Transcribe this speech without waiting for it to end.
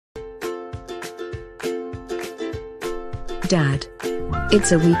Dad.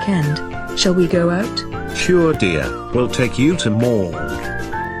 It's a weekend. Shall we go out? Sure dear, we'll take you to mall.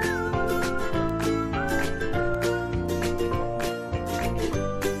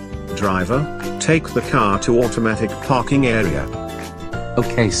 Driver, take the car to automatic parking area.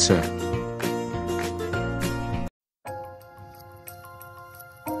 Okay, sir.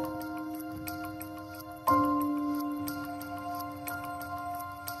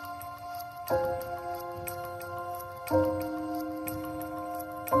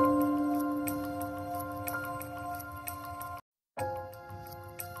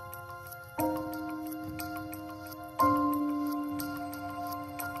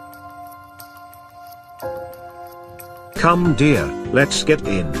 Come dear, let's get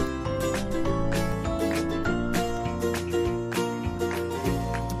in.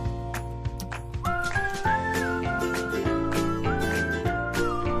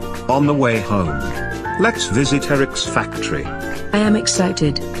 On the way home, let's visit Eric's factory. I am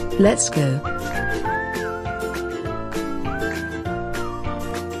excited. Let's go.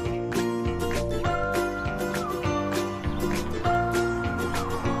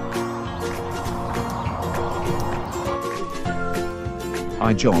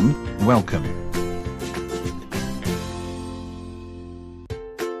 Hi John, welcome.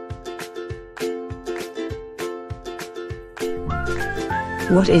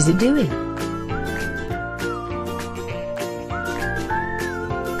 What is it doing?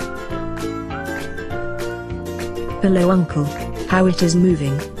 Hello Uncle. How it is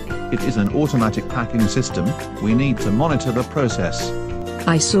moving? It is an automatic packing system. We need to monitor the process.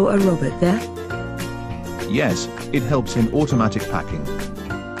 I saw a robot there. Yes, it helps in automatic packing.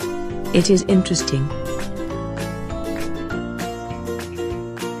 It is interesting.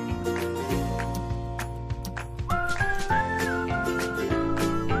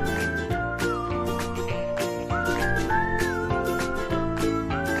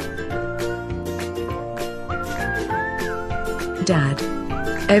 Dad,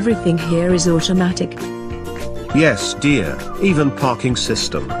 everything here is automatic. Yes dear, even parking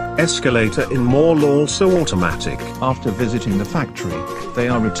system, escalator in mall also automatic. After visiting the factory, they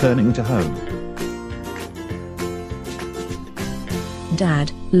are returning to home.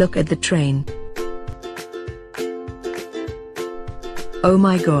 Dad, look at the train. Oh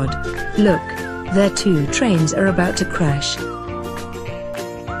my god. Look, their two trains are about to crash.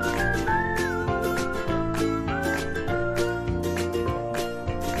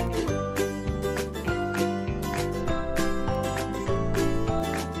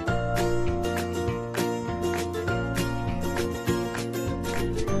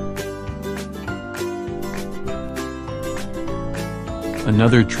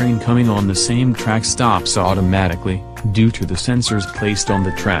 Another train coming on the same track stops automatically, due to the sensors placed on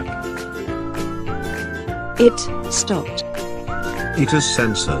the track. It stopped. It has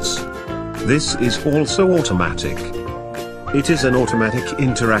sensors. This is also automatic. It is an automatic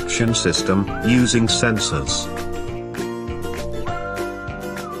interaction system, using sensors.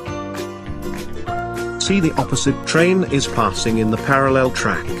 See, the opposite train is passing in the parallel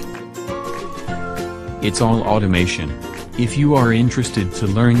track. It's all automation. If you are interested to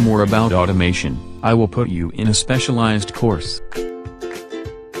learn more about automation, I will put you in a specialized course.